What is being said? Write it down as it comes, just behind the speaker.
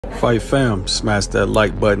Fight fam, smash that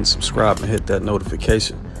like button, subscribe, and hit that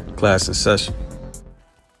notification. Class in session.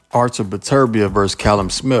 Artur Beterbiev vs.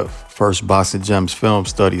 Callum Smith, first Boxing Gems film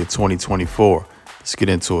study of 2024. Let's get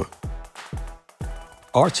into it.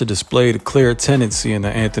 Artur displayed a clear tendency in the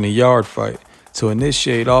Anthony Yarde fight. To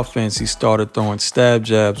initiate offense, he started throwing stab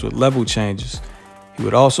jabs with level changes. He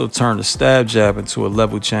would also turn the stab jab into a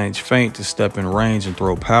level change feint to step in range and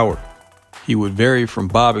throw power. He would vary from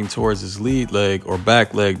bobbing towards his lead leg or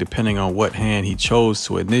back leg depending on what hand he chose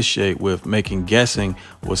to initiate with, making guessing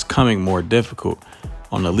was coming more difficult.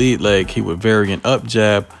 On the lead leg, he would vary an up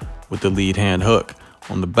jab with the lead hand hook.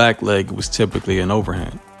 On the back leg, it was typically an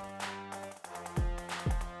overhand.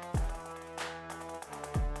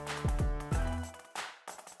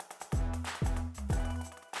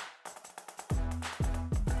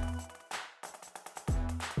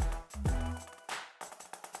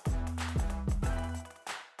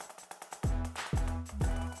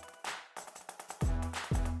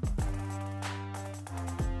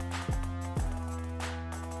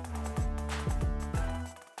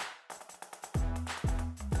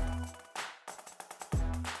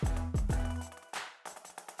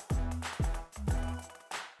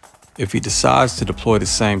 If he decides to deploy the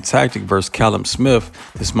same tactic versus Callum Smith,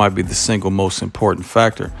 this might be the single most important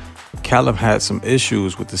factor. Callum had some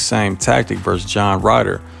issues with the same tactic versus John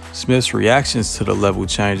Ryder. Smith's reactions to the level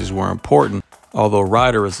changes were important, although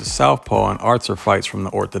Ryder is a southpaw and Artur fights from the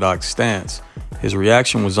orthodox stance. His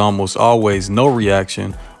reaction was almost always no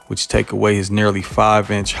reaction, which take away his nearly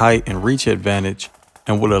 5-inch height and reach advantage,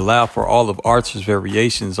 and would allow for all of Artur's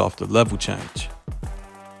variations off the level change.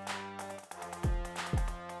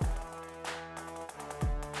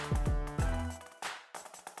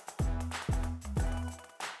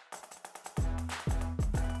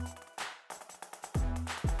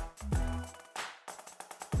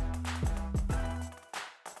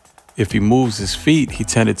 If he moves his feet, he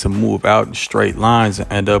tended to move out in straight lines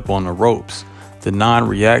and end up on the ropes. The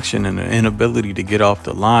non-reaction and the inability to get off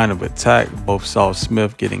the line of attack both saw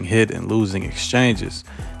Smith getting hit and losing exchanges.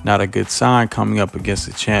 Not a good sign coming up against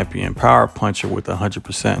a champion power puncher with a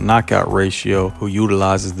 100% knockout ratio who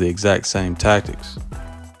utilizes the exact same tactics.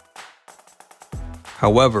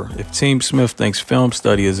 However, if Team Smith thinks film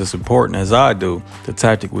study is as important as I do, the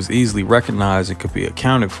tactic was easily recognized and could be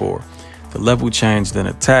accounted for. The level change then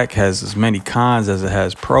attack has as many cons as it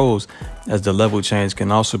has pros, as the level change can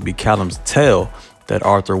also be Callum's tail that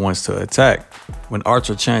Artur wants to attack. When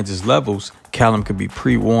Artur changes levels, Callum could be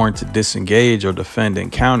pre-warned to disengage or defend and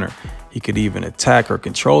counter. He could even attack or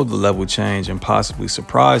control the level change and possibly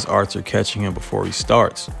surprise Artur, catching him before he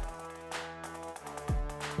starts.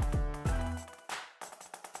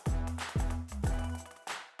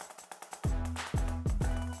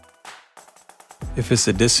 If it's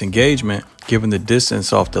a disengagement, given the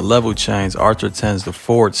distance off the level change, Artur tends to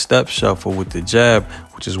forward step shuffle with the jab,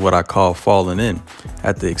 which is what I call falling in.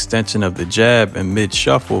 At the extension of the jab and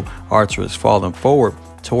mid-shuffle, Artur is falling forward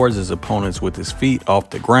towards his opponents with his feet off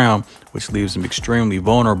the ground, which leaves him extremely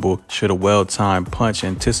vulnerable should a well-timed punch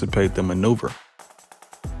anticipate the maneuver.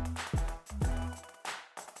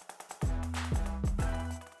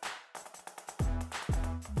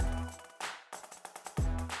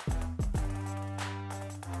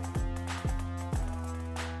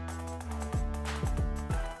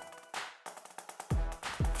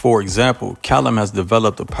 For example, Callum has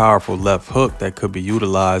developed a powerful left hook that could be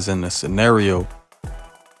utilized in a scenario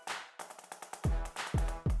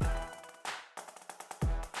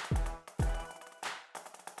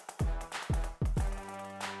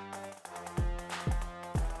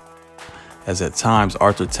as at times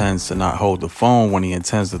Artur tends to not hold the phone when he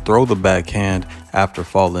intends to throw the backhand after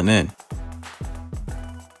falling in.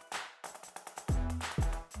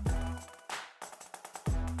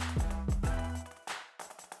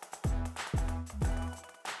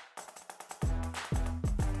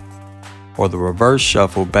 Or the reverse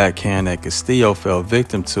shuffle backhand that Castillo fell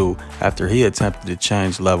victim to after he attempted to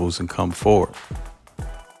change levels and come forward.